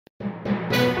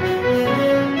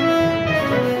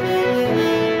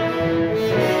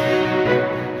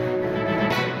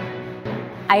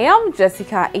I am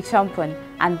Jessica Echampon,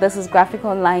 and this is Graphic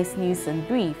Online's News in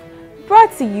Brief,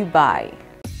 brought to you by...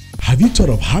 Have you thought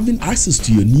of having access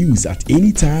to your news at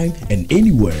any time and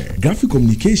anywhere? Graphic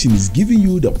Communication is giving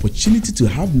you the opportunity to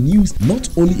have news not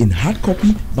only in hard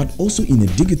copy but also in a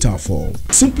digital form.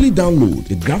 Simply download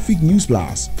the Graphic News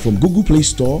Plus from Google Play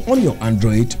Store on your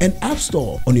Android and App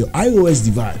Store on your iOS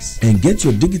device and get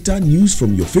your digital news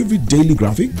from your favorite daily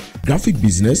graphic, Graphic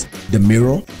Business, The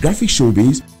Mirror, Graphic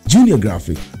Showbiz, Junior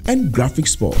Graphic, and Graphic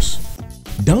Sports.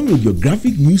 Download your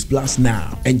Graphic News Plus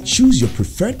now and choose your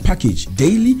preferred package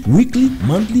daily, weekly,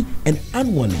 monthly, and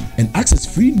annually, and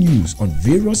access free news on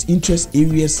various interest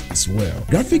areas as well.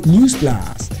 Graphic News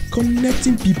Plus,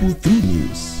 connecting people through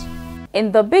news.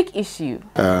 In the big issue,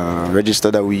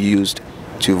 register that we used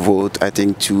to vote, I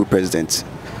think, 2 presidents,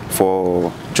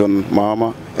 for John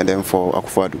Mahama and then for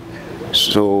Akufo-Addo.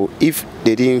 So if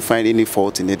they didn't find any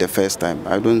fault in it the first time,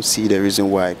 I don't see the reason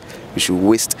why we should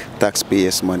waste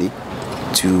taxpayers' money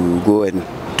to go and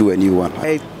do a new one.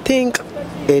 I think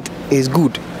it is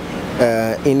good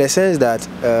in the sense that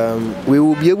we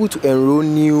will be able to enroll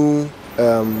new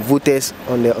voters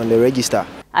on the register.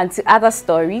 And to other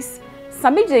stories,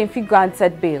 Sammy Gyamfi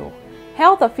granted bail.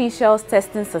 Health officials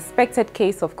testing suspected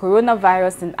case of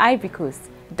coronavirus in Ivory Coast.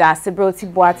 Dasibra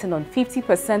Otibuatin on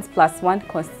 50% plus 1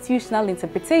 constitutional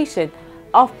interpretation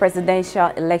of presidential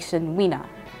election winner.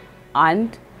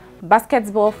 And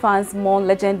basketball fans mourn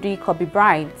legendary Kobe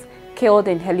Bryant, killed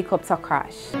in helicopter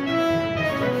crash.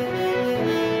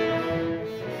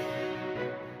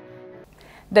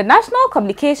 The National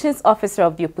Communications Officer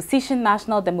of the Opposition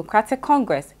National Democratic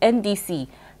Congress, NDC,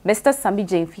 Mr. Sammy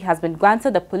Gyamfi, has been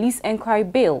granted a police inquiry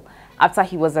bail after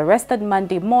he was arrested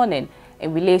Monday morning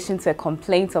in relation to a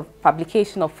complaint of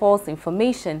publication of false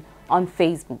information on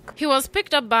Facebook. He was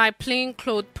picked up by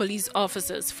plainclothes police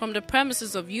officers from the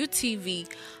premises of UTV,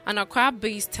 an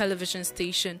Accra-based television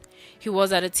station. He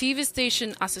was at a TV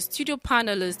station as a studio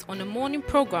panelist on a morning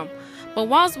program, but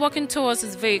whilst walking towards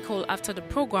his vehicle after the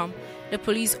program, the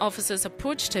police officers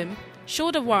approached him,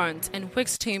 showed a warrant, and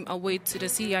whisked him away to the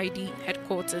CID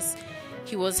headquarters.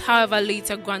 He was, however,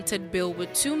 later granted bail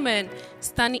with 2 men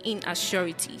standing in as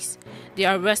sureties. The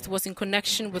arrest was in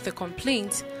connection with a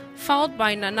complaint filed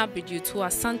by Nana Bidutu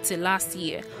Asante last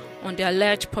year on the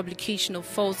alleged publication of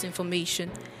false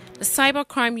information. The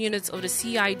cybercrime unit of the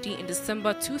CID in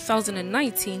December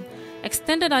 2019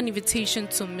 extended an invitation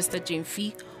to Mr.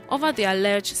 Gyamfi over the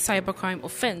alleged cybercrime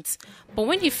offense, but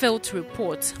when he failed to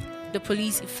report, the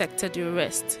police effected the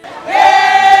arrest.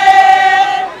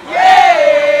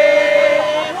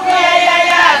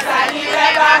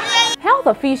 Health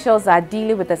officials are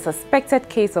dealing with a suspected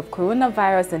case of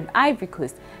coronavirus in Ivory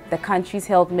Coast, the country's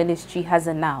health ministry has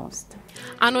announced.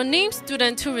 An unnamed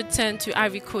student who returned to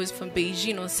Ivory Coast from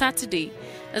Beijing on Saturday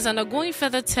is undergoing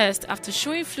further tests after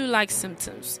showing flu-like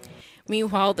symptoms.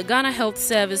 Meanwhile, the Ghana Health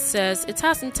Service says it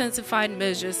has intensified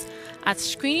measures at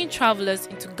screening travelers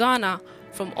into Ghana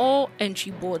from all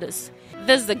entry borders.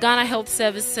 This, the Ghana Health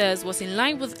Service says, was in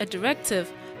line with a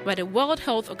directive by the World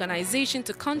Health Organization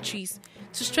to countries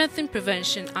to strengthen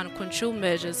prevention and control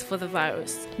measures for the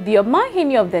virus. The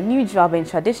Omahini of the New Job in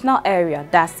traditional area,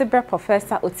 Dasibra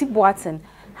Professor Otibuatin,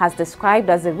 has described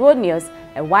as erroneous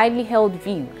a widely held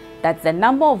view that the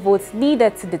number of votes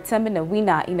needed to determine a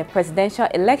winner in a presidential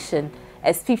election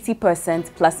is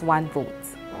 50% plus 1 vote.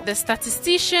 The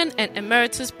statistician and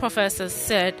emeritus professor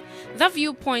said that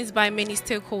viewpoints by many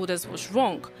stakeholders was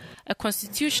wrong, a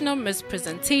constitutional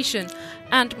mispresentation,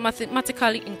 and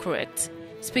mathematically incorrect.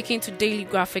 Speaking to Daily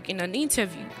Graphic in an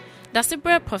interview,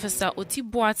 Dasibra Professor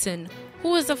Otibuatin,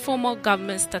 who is a former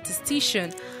government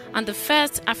statistician and the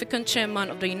first African chairman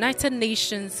of the United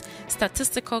Nations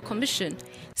Statistical Commission,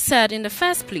 said in the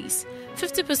first place,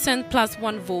 50% plus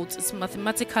 1 vote is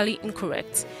mathematically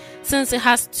incorrect, since it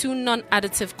has 2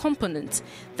 non-additive components,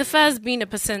 the first being a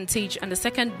percentage and the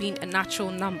second being a natural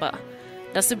number.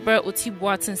 Dasibra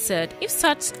Otibuatin said if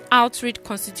such outright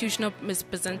constitutional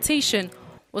mispresentation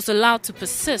was allowed to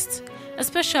persist,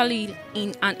 especially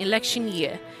in an election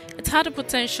year, it had the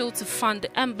potential to fan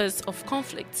the embers of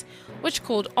conflict, which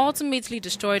could ultimately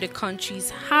destroy the country's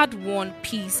hard-won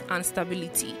peace and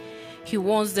stability. He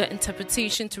wants the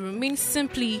interpretation to remain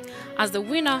simply as the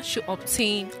winner should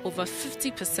obtain over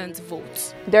 50%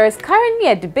 votes. There is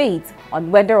currently a debate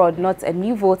on whether or not a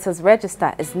new voters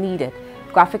register is needed.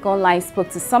 Graphic Online spoke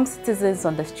to some citizens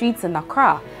on the streets in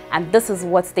Accra, and this is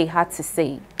what they had to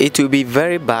say. It will be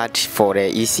very bad for the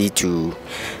EC to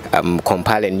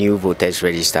compile a new voters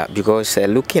register, because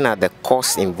looking at the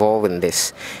cost involved in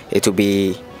this, it will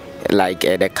be like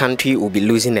the country will be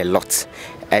losing a lot,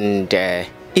 and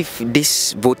if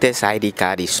this voters ID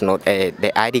card is not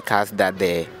the ID cards that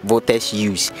the voters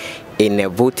use in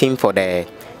voting for the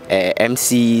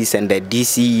MCs and the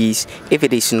DCs, if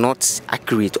it is not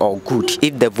accurate or good,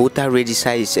 if the voter register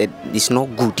is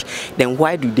not good, then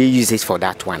why do they use it for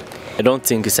that one? I don't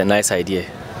think it's a nice idea.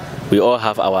 We all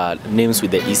have our names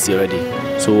with the EC already,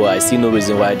 so I see no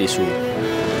reason why they should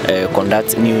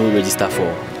conduct new register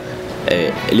for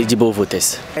eligible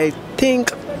voters. I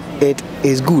think it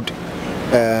is good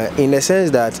in the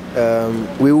sense that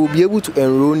we will be able to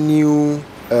enroll new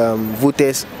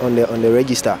voters on the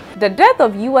register. The death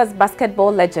of U.S.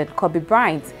 basketball legend Kobe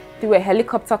Bryant through a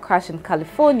helicopter crash in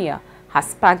California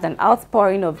has sparked an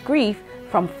outpouring of grief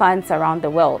from fans around the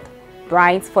world.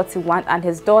 Bryant, 41, and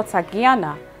his daughter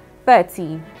Gianna,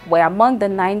 13, were among the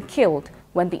 9 killed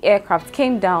when the aircraft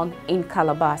came down in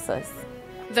Calabasas.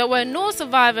 There were no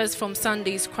survivors from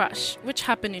Sunday's crash, which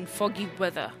happened in foggy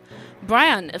weather.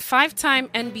 Bryant, a 5-time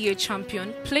NBA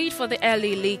champion, played for the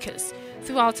LA Lakers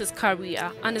throughout his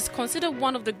career and is considered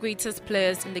one of the greatest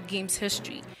players in the game's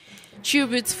history.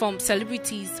 Tributes from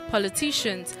celebrities,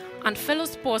 politicians, and fellow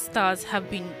sports stars have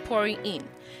been pouring in,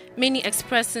 many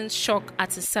expressing shock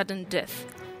at his sudden death.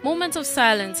 Moments of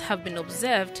silence have been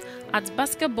observed at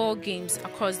basketball games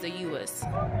across the U.S.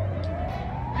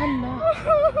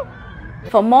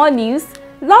 For more news,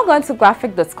 log on to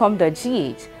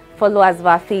graphic.com.gh, follow us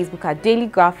via Facebook at Daily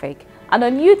Graphic, and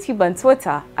on YouTube and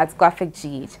Twitter at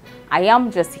GraphicGH. I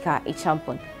am Jessica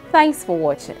Echampon. Thanks for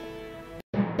watching.